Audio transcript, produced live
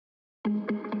I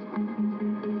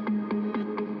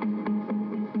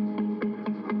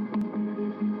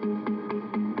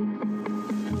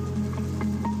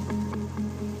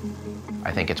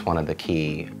think it's one of the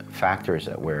key factors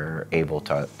that we're able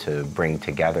to bring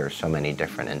together so many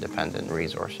different independent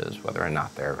resources, whether or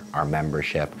not they're our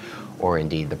membership or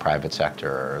indeed the private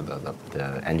sector or the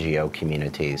NGO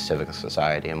community, civic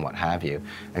society, and what have you,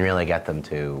 and really get them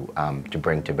to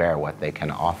bring to bear what they can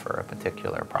offer a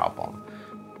particular problem.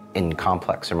 In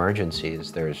complex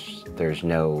emergencies, there's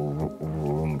no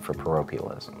room for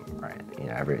parochialism, right? You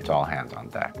know, it's all hands on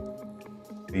deck.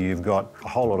 You've got a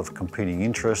whole lot of competing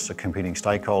interests, or competing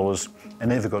stakeholders,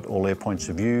 and they've got all their points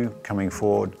of view coming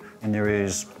forward, and there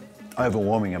is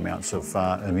overwhelming amounts of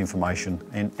information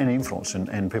and influence,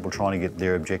 and people trying to get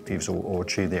their objectives or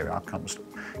achieve their outcomes.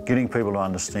 Getting people to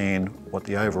understand what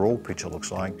the overall picture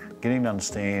looks like, getting to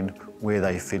understand where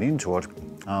they fit into it,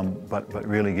 but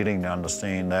really getting to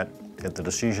understand that the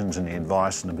decisions and the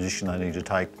advice and the position they need to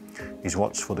take is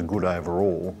what's for the good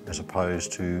overall, as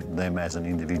opposed to them as an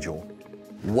individual.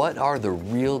 What are the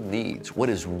real needs? What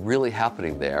is really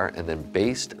happening there? And then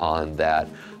based on that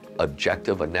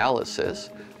objective analysis,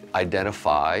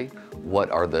 identify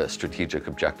what are the strategic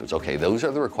objectives. Okay, those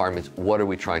are the requirements. What are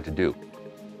we trying to do?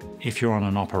 If you're on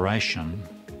an operation,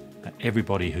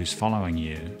 everybody who's following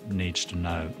you needs to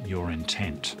know your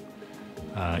intent.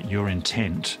 Your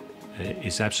intent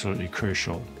is absolutely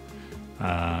crucial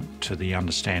to the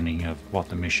understanding of what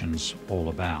the mission's all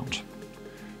about.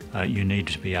 You need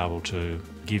to be able to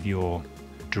give your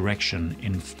direction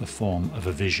in the form of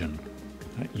a vision.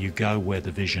 You go where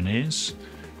the vision is,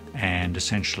 and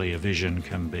essentially a vision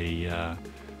can be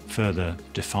further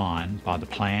defined by the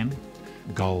plan,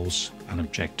 goals and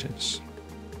objectives.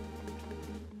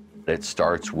 It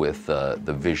starts with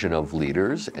the vision of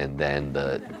leaders, and then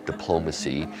the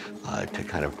diplomacy to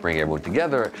kind of bring everyone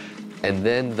together, and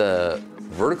then the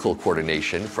vertical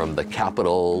coordination from the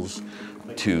capitals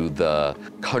to the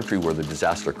country where the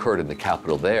disaster occurred, in the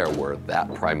capital there, where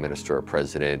that prime minister or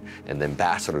president and the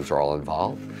ambassadors are all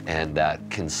involved, and that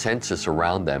consensus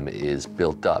around them is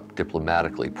built up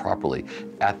diplomatically, properly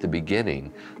at the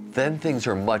beginning. Then things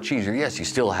are much easier. Yes, you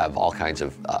still have all kinds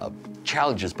of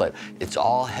challenges, but it's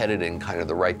all headed in kind of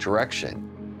the right direction.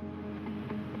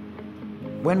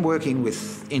 When working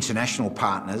with international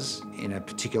partners in a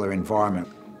particular environment,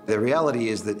 the reality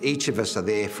is that each of us are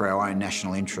there for our own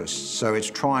national interests. So it's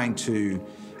trying to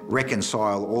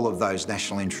reconcile all of those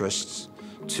national interests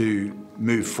to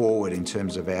move forward in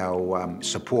terms of our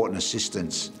support and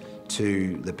assistance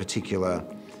to the particular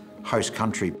host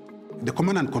country. The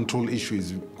command and control issue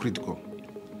is critical,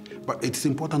 but it's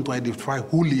important to identify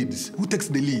who leads, who takes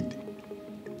the lead,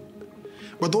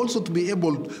 but also to be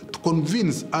able to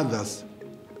convince others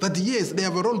that yes, they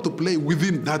have a role to play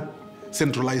within that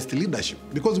centralized leadership,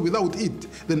 because without it,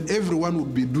 then everyone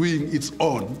would be doing its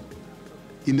own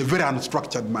in a very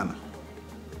unstructured manner.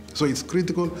 So it's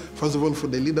critical, first of all, for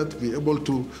the leader to be able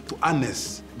to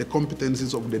harness the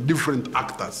competencies of the different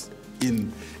actors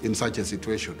in such a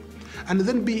situation, and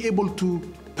then be able to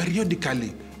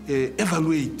periodically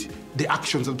evaluate the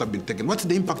actions that have been taken. What's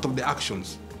the impact of the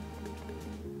actions?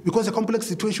 Because a complex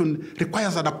situation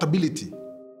requires adaptability.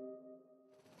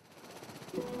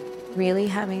 Really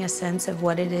having a sense of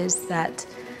what it is that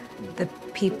the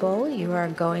people you are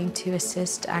going to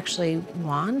assist actually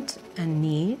want and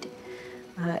need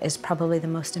is probably the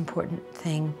most important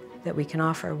thing that we can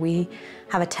offer. We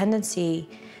have a tendency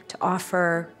to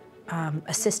offer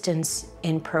assistance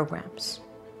in programs.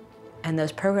 And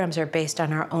those programs are based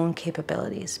on our own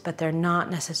capabilities, but they're not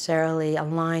necessarily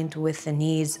aligned with the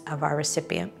needs of our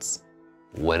recipients.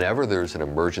 Whenever there's an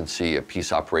emergency, a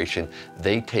peace operation,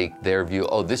 they take their view,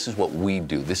 oh, this is what we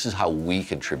do, this is how we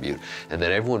contribute. And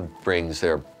then everyone brings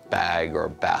their bag or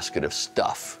basket of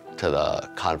stuff to the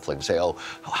conflict and say, oh,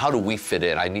 how do we fit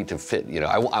in? I need to fit, you know,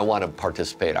 I want to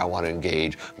participate, I want to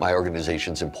engage, my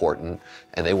organization's important,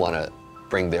 and they want to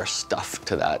bring their stuff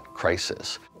to that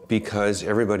crisis. Because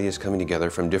everybody is coming together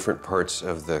from different parts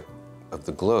of the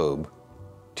globe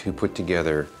to put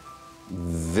together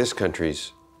this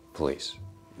country's police,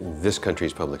 this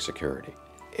country's public security.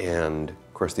 And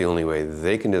of course, the only way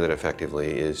they can do that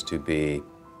effectively is to be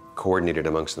coordinated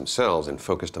amongst themselves and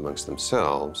focused amongst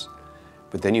themselves.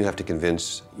 But then you have to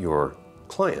convince your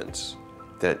clients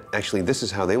that actually this is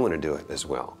how they want to do it as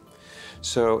well.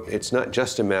 So it's not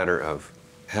just a matter of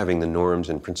having the norms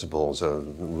and principles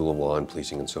of rule of law and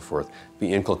policing and so forth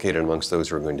be inculcated amongst those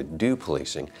who are going to do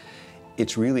policing.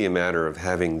 It's really a matter of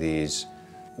having these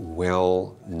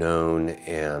well-known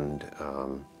and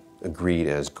agreed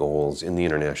as goals in the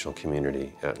international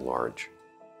community at large.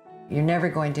 You're never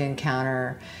going to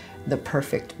encounter the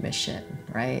perfect mission,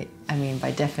 right? I mean,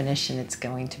 by definition, it's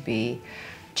going to be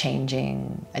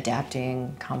changing,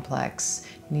 adapting, complex.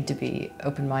 You need to be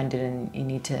open-minded, and you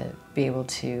need to be able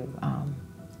to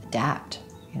adapt,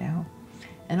 you know?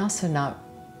 And also not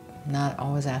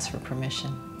always ask for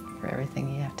permission for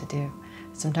everything you have to do.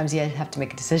 Sometimes you have to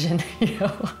make a decision, you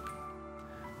know?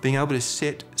 Being able to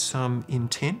set some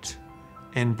intent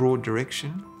and broad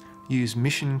direction, use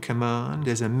mission command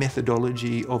as a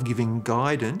methodology of giving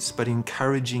guidance, but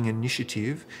encouraging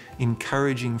initiative,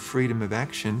 encouraging freedom of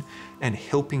action, and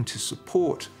helping to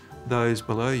support those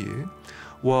below you,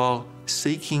 while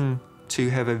seeking to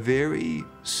have a very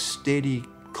steady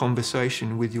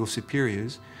conversation with your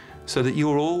superiors so that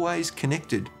you're always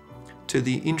connected to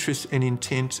the interests and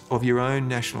intent of your own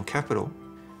national capital,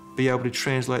 be able to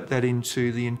translate that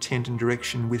into the intent and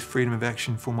direction with freedom of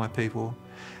action for my people,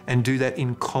 and do that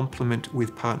in complement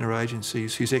with partner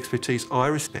agencies whose expertise I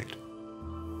respect